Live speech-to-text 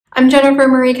I'm Jennifer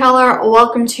Marie Keller.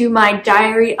 Welcome to my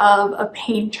Diary of a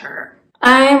Painter.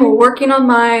 I'm working on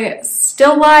my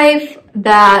still life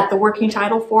that the working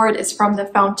title for it is From the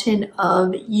Fountain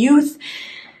of Youth.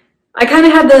 I kind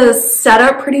of had the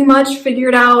setup pretty much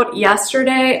figured out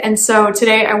yesterday, and so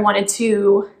today I wanted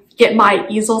to get my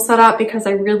easel set up because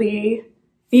I really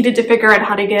needed to figure out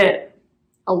how to get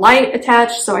a light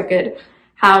attached so I could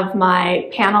have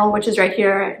my panel, which is right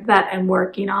here, that I'm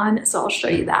working on. So I'll show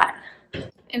you that.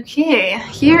 Okay,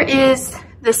 here is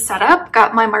the setup.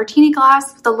 Got my martini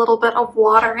glass with a little bit of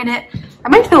water in it. I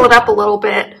might fill it up a little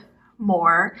bit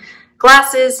more.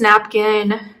 Glasses,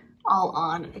 napkin, all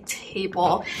on a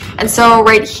table. And so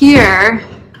right here,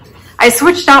 I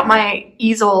switched out my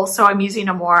easel, so I'm using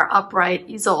a more upright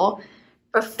easel.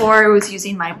 Before I was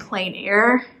using my plein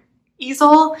air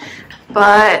easel,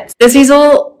 but this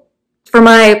easel for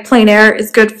my plein air is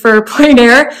good for plein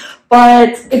air, but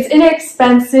it's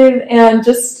inexpensive and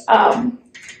just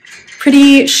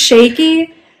pretty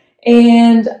shaky.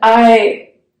 And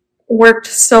I worked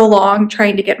so long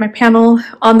trying to get my panel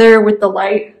on there with the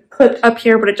light clipped up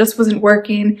here, but it just wasn't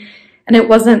working. And it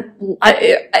was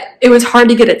hard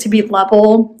to get it to be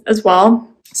level as well.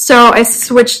 So I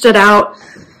switched it out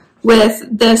with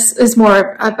this is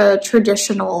more of a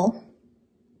traditional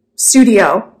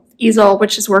studio easel,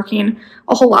 which is working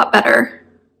a whole lot better.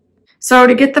 So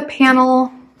to get the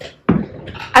panel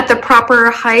at the proper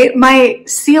height, my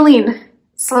ceiling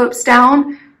slopes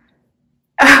down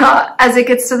as it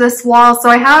gets to this wall. So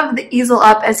I have the easel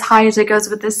up as high as it goes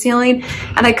with the ceiling,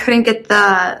 and I couldn't get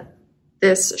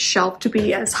this shelf to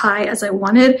be as high as I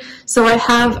wanted. So I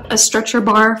have a stretcher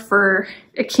bar for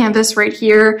a canvas right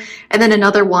here, and then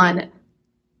another one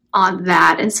on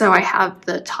that. And so I have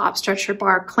the top stretcher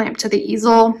bar clamped to the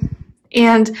easel.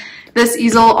 And this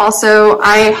easel also,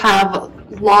 I have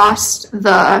lost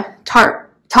the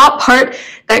top part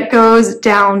that goes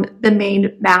down the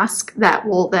main mask that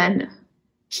will then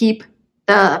keep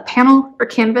the panel or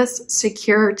canvas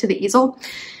secure to the easel.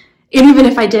 And even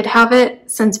if I did have it,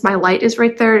 since my light is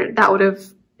right there, that would have,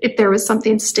 if there was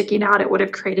something sticking out, it would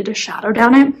have created a shadow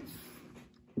down it.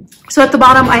 So at the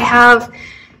bottom, I have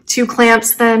two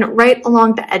clamps then right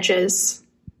along the edges,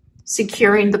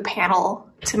 securing the panel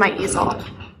to my easel.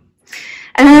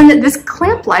 And then this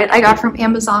clamp light I got from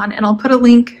Amazon, and I'll put a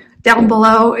link down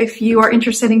below if you are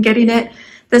interested in getting it.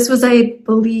 This was, I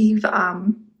believe,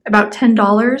 about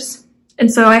 $10.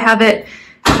 And so I have it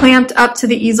clamped up to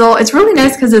the easel. It's really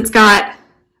nice because it's got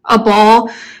a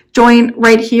ball joint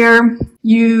right here.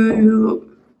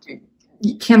 You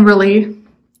can really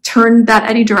turn that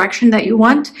any direction that you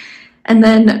want and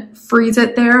then freeze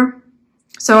it there.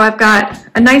 So I've got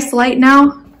a nice light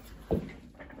now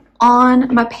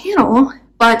on my panel,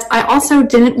 but I also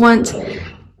didn't want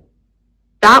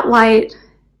that light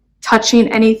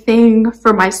touching anything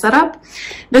for my setup.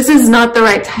 This is not the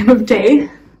right time of day.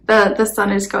 The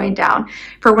sun is going down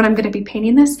for when I'm going to be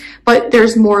painting this, but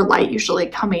there's more light usually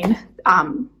coming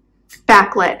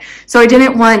backlit. So I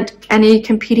didn't want any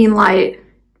competing light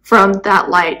from that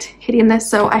light hitting this.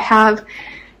 So I have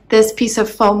this piece of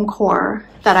foam core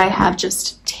that I have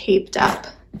just taped up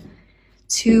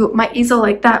to my easel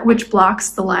like that, which blocks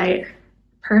the light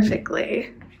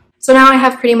perfectly. So now I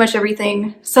have pretty much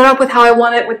everything set up with how I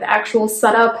want it with the actual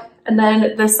setup, and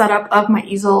then the setup of my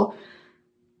easel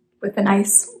with a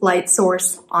nice light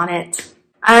source on it.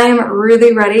 I'm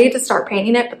really ready to start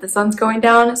painting it, but the sun's going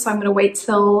down, so I'm gonna wait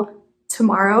till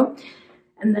tomorrow,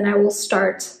 and then I will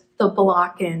start the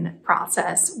block-in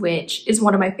process, which is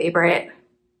one of my favorite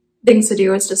things to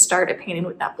do, is to start a painting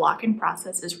with that block-in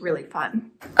process. Is really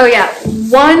fun. Oh yeah,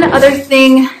 one other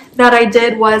thing that I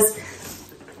did was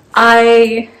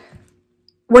I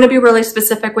want to be really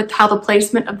specific with how the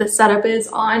placement of the setup is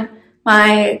on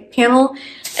my panel.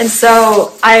 And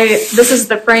so this is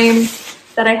the frame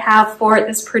that I have for it,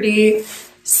 this pretty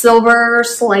silver,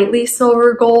 slightly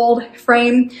silver gold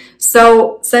frame.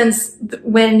 So since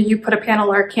when you put a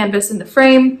panel or canvas in the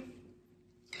frame,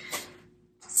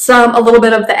 a little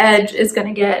bit of the edge is going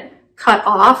to get cut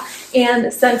off.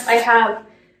 And since I have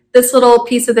this little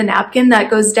piece of the napkin that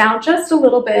goes down just a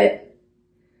little bit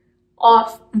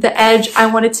off the edge, I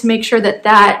wanted to make sure that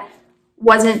that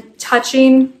wasn't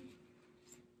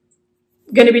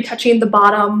going to be touching the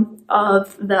bottom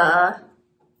of the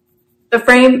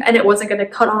frame, and it wasn't going to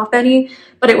cut off any,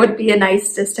 but it would be a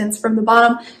nice distance from the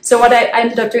bottom. So what I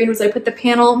ended up doing was I put the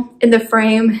panel in the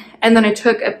frame, and then I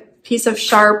took a piece of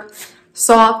sharp,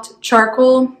 soft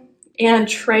charcoal and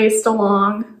traced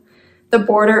along the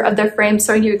border of the frame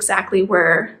so I knew exactly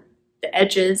where the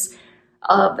edges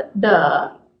of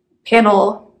the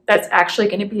panel that's actually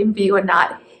going to be in view and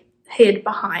not hid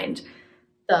behind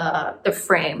the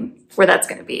frame where that's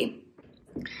going to be.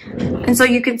 And so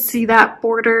you can see that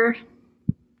border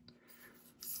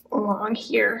along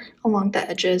here, along the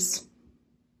edges.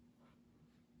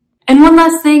 And one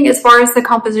last thing, as far as the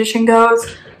composition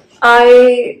goes,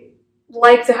 I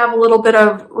like to have a little bit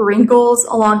of wrinkles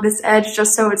along this edge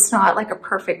just so it's not like a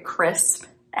perfect crisp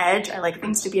edge. I like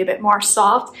things to be a bit more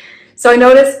soft. So I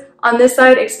notice on this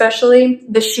side especially,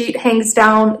 the sheet hangs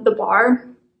down the bar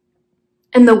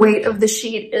and the weight of the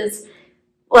sheet is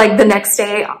like the next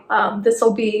day, this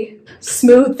will be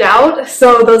smoothed out.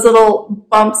 So those little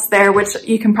bumps there, which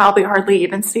you can probably hardly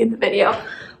even see in the video,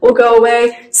 will go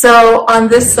away. So on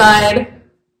this side,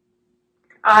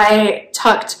 I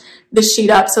tucked the sheet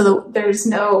up so that there's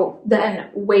no then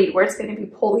weight where it's going to be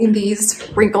pulling these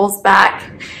wrinkles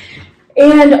back.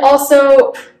 And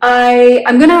also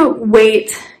I'm going to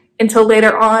wait until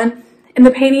later on in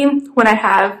the painting when I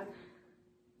have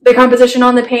the composition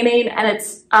on the painting and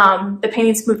it's the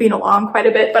painting's moving along quite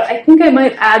a bit, but I think I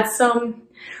might add some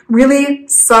really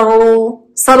subtle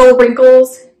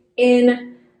wrinkles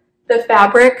in the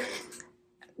fabric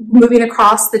moving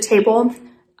across the table.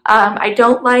 I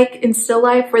don't like in still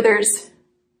life where there's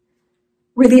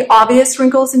really obvious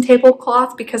wrinkles in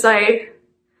tablecloth because that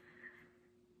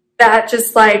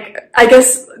just like, I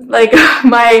guess like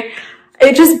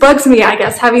it just bugs me, I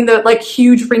guess, having the like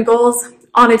huge wrinkles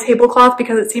on a tablecloth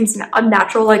because it seems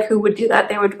unnatural. Like who would do that?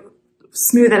 They would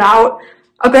smooth it out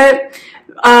a bit.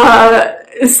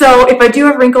 So if I do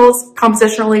have wrinkles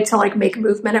compositionally to like make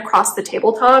movement across the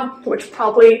tabletop, which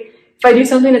probably, if I do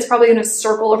something, it's probably going to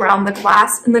circle around the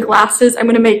glass and the glasses, I'm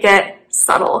going to make it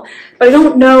subtle. But I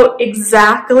don't know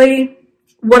exactly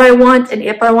what I want and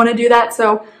if I want to do that.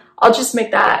 So I'll just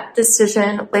make that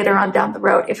decision later on down the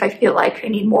road if I feel like I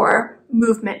need more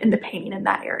movement in the painting in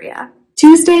that area.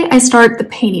 Tuesday, I start the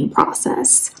painting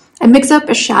process. I mix up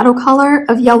a shadow color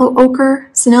of yellow ochre,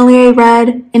 Sennelier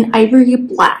red, and ivory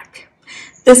black.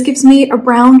 This gives me a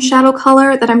brown shadow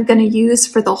color that I'm going to use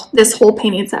for this whole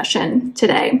painting session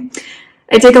today.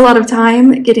 I take a lot of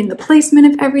time getting the placement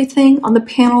of everything on the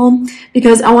panel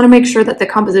because I want to make sure that the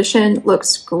composition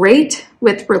looks great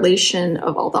with relation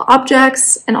of all the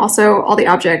objects and also all the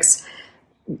objects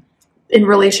in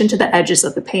relation to the edges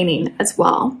of the painting as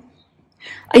well.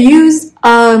 I use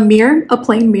a mirror, a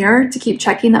plain mirror, to keep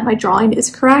checking that my drawing is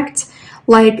correct,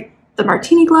 like the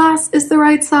martini glass is the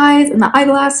right size and the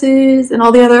eyeglasses and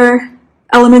all the other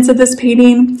elements of this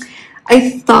painting.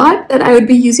 I thought that I would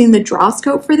be using the draw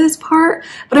scope for this part,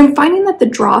 but I'm finding that the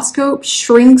draw scope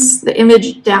shrinks the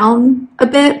image down a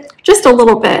bit, just a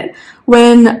little bit,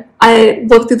 when I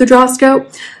look through the draw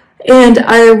scope. And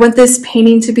I want this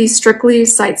painting to be strictly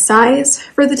site size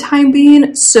for the time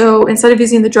being. So instead of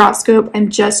using the draw scope, I'm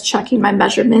just checking my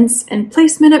measurements and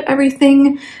placement of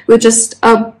everything with just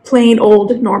a plain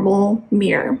old normal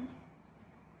mirror.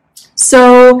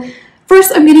 So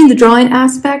first I'm getting the drawing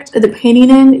aspect of the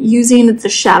painting in using the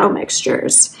shadow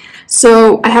mixtures.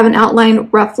 So I have an outline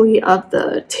roughly of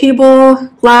the table,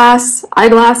 glass,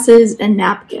 eyeglasses, and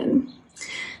napkin.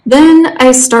 Then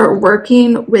I start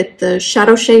working with the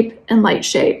shadow shape and light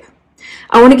shape.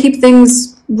 I want to keep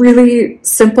things really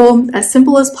simple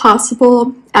as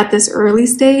possible at this early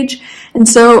stage. And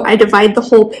so I divide the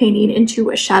whole painting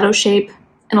into a shadow shape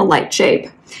and a light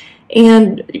shape.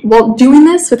 And while doing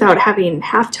this without having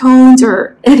halftones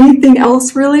or anything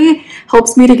else really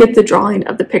helps me to get the drawing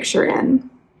of the picture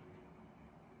in.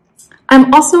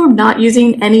 I'm also not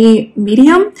using any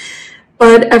medium,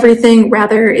 but everything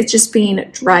rather is just being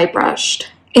dry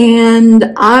brushed.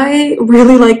 And I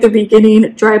really like the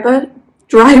beginning dry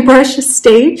brush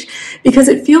stage because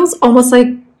it feels almost like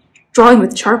drawing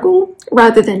with charcoal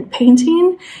rather than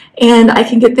painting. And I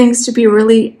can get things to be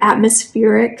really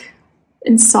atmospheric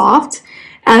and soft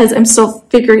as I'm still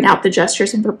figuring out the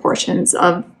gestures and proportions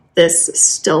of this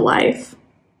still life.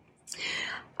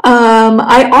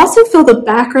 I also fill the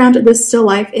background of this still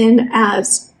life in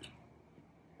as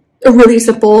a really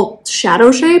simple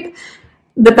shadow shape.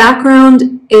 The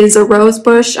background is a rose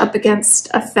bush up against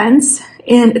a fence,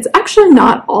 and it's actually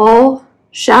not all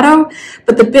shadow,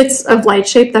 but the bits of light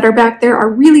shape that are back there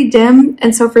are really dim.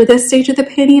 And so for this stage of the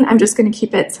painting, I'm just going to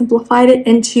keep it simplified it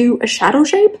into a shadow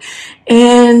shape.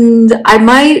 And I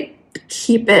might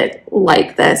keep it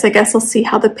like this. I guess I'll see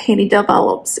how the painting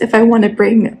develops if I want to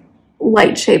bring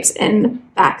light shapes in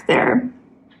back there.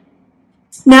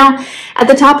 Now, at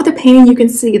the top of the painting, you can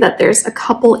see that there's a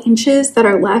couple inches that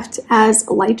are left as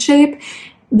a light shape.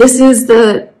 This is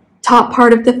the top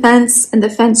part of the fence, and the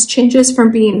fence changes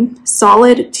from being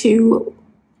solid to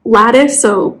lattice,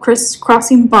 so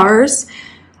crisscrossing bars.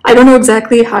 I don't know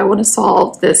exactly how I want to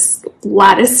solve this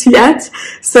lattice yet,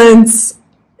 since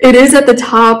It is at the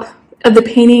top of the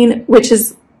painting, which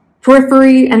is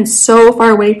periphery and so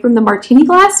far away from the martini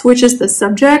glass, which is the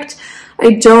subject.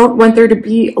 I don't want there to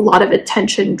be a lot of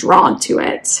attention drawn to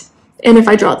it. And if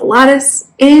I draw the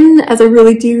lattice in, as I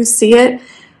really do see it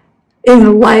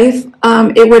in life,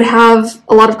 it would have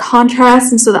a lot of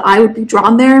contrast, and so the eye would be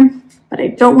drawn there. But I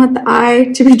don't want the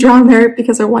eye to be drawn there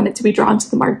because I want it to be drawn to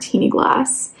the martini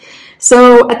glass.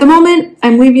 So at the moment,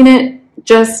 I'm leaving it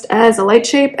just as a light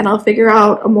shape, and I'll figure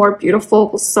out a more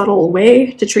beautiful, subtle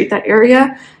way to treat that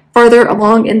area farther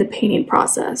along in the painting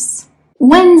process.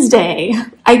 Wednesday,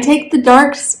 I take the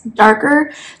darks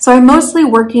darker, so I'm mostly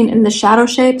working in the shadow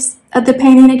shapes of the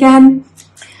painting again.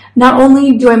 Not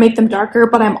only do I make them darker,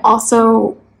 but I'm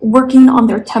also working on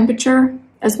their temperature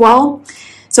as well.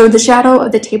 So the shadow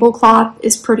of the tablecloth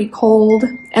is pretty cold,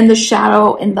 and the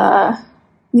shadow in the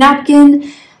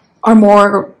napkin are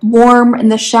more warm,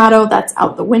 and the shadow that's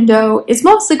out the window is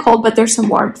mostly cold, but there's some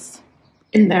warmth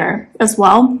in there as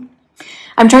well.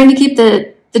 I'm trying to keep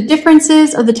the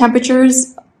differences of the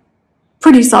temperatures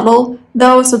pretty subtle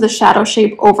though, so the shadow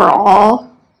shape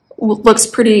overall looks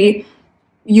pretty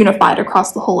unified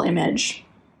across the whole image.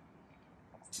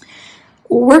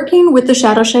 Working with the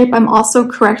shadow shape, I'm also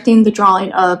correcting the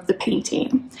drawing of the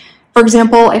painting. For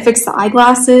example, I fix the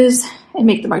eyeglasses and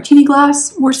make the martini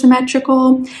glass more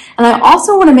symmetrical. And I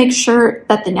also want to make sure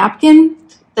that the napkin,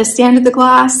 the stand of the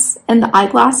glass, and the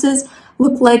eyeglasses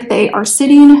look like they are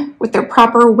sitting with their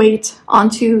proper weight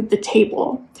onto the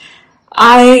table.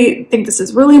 I think this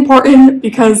is really important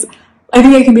because I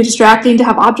think it can be distracting to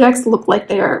have objects look like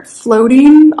they are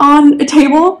floating on a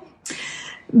table.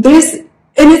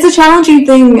 And it's a challenging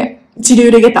thing to do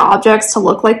to get the objects to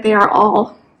look like they are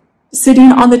all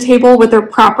sitting on the table with their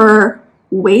proper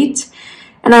weight.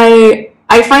 And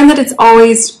I find that it's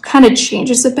always kind of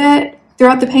changes a bit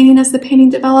throughout the painting as the painting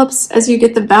develops, as you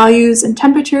get the values and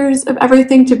temperatures of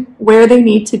everything to where they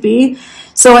need to be.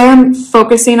 So I am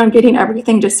focusing on getting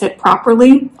everything to sit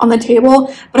properly on the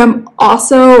table, but I'm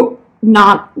also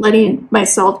not letting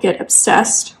myself get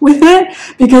obsessed with it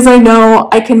because I know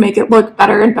I can make it look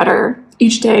better and better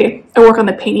each day I work on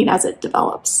the painting as it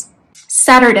develops.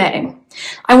 Saturday,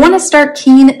 I want to start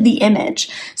keying the image.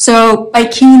 So by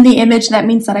keying the image, that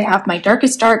means that I have my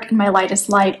darkest dark and my lightest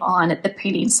light on the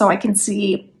painting so I can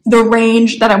see the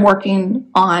range that I'm working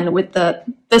on with the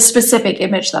specific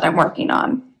image that I'm working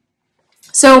on.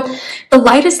 So the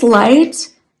lightest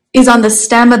light is on the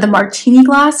stem of the martini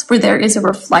glass where there is a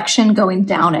reflection going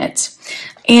down it.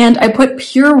 And I put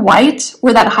pure white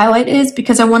where that highlight is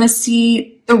because I want to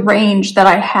see the range that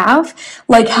I have,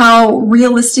 like how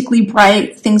realistically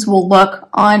bright things will look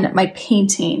on my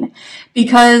painting.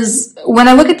 Because when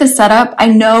I look at the setup, I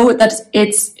know that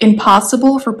it's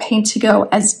impossible for paint to go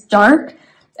as dark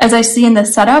as I see in the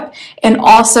setup, and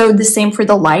also the same for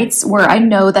the lights, where I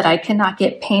know that I cannot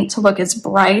get paint to look as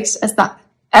bright as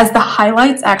the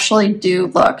highlights actually do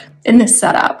look in this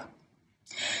setup.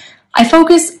 I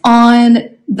focus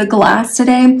on the glass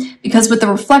today because with the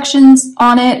reflections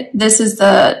on it,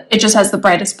 it just has the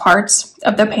brightest parts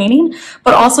of the painting,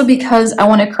 but also because I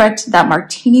want to correct that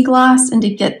martini glass and to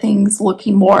get things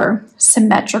looking more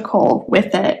symmetrical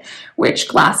with it, which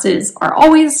glasses are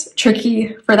always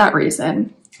tricky for that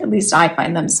reason. At least I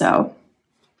find them so.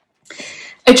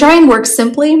 I try and work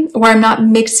simply, where I'm not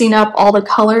mixing up all the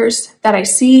colors that I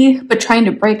see, but trying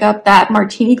to break up that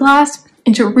martini glass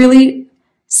into really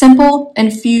simple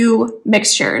and few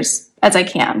mixtures as I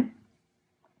can.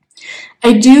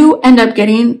 I do end up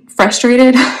getting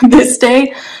frustrated this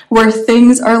day where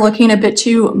things are looking a bit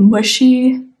too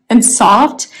mushy and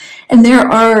soft, and there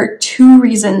are two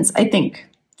reasons I think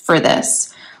for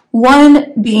this.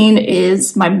 One being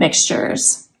is my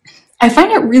mixtures. I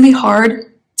find it really hard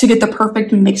to get the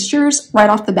perfect mixtures right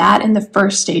off the bat in the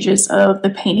first stages of the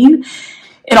painting.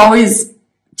 It always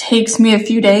takes me a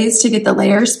few days to get the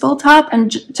layers built up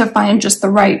and to find just the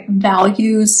right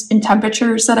values and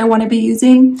temperatures that I want to be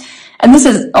using. And this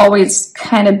has always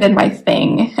kind of been my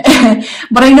thing.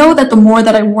 But I know that the more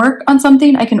that I work on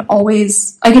something, I can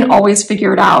always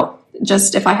figure it out,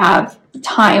 just if I have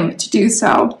time to do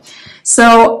so.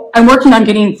 So I'm working on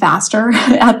getting faster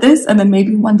at this, and then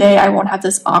maybe one day I won't have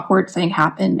this awkward thing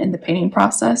happen in the painting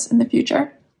process in the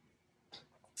future.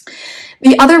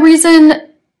 The other reason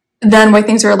then why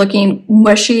things are looking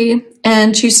mushy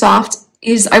and too soft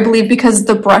is, I believe, because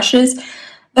the brushes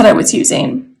that I was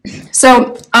using.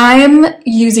 So I'm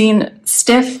using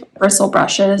stiff bristle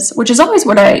brushes, which is always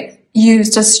what I use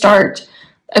to start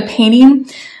a painting.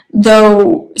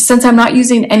 Though, since I'm not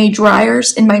using any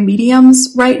dryers in my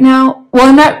mediums right now, well,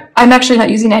 I'm actually not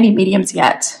using any mediums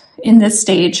yet in this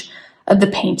stage of the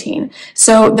painting.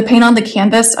 So the paint on the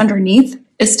canvas underneath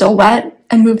is still wet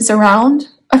and moves around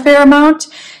a fair amount.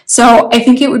 So I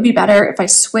think it would be better if I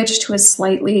switched to a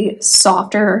slightly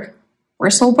softer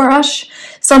bristle brush,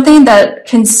 something that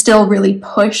can still really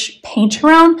push paint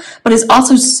around, but is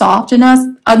also soft enough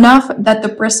that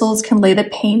the bristles can lay the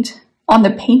paint on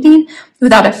the painting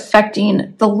without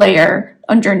affecting the layer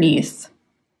underneath.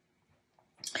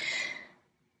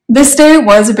 This day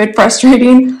was a bit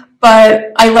frustrating,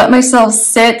 but I let myself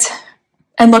sit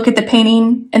and look at the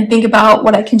painting and think about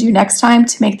what I can do next time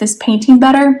to make this painting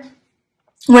better.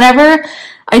 Whenever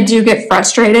I do get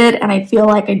frustrated and I feel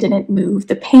like I didn't move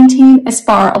the painting as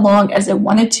far along as I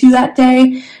wanted to that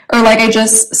day, or like I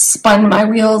just spun my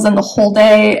wheels and the whole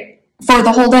day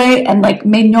and like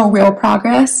made no real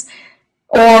progress,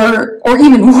 or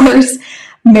even worse,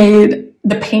 made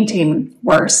the painting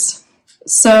worse.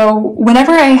 So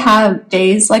whenever I have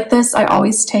days like this, I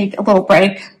always take a little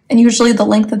break, and usually the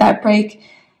length of that break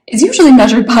is usually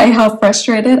measured by how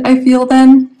frustrated I feel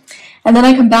then. And then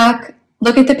I come back,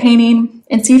 look at the painting,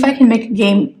 and see if I can make a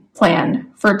game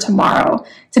plan for tomorrow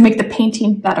to make the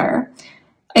painting better.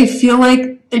 I feel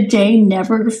like the day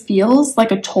never feels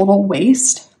like a total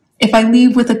waste if I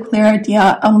leave with a clear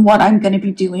idea on what I'm going to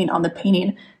be doing on the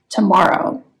painting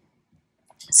tomorrow.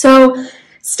 So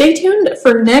stay tuned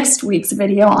for next week's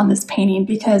video on this painting,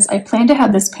 because I plan to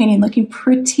have this painting looking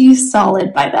pretty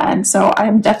solid by then. So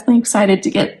I'm definitely excited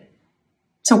to get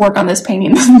to work on this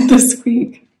painting this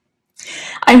week.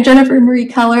 I'm Jennifer Marie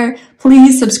Keller.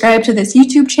 Please subscribe to this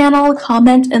YouTube channel,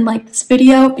 comment, and like this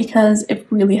video because it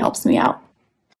really helps me out.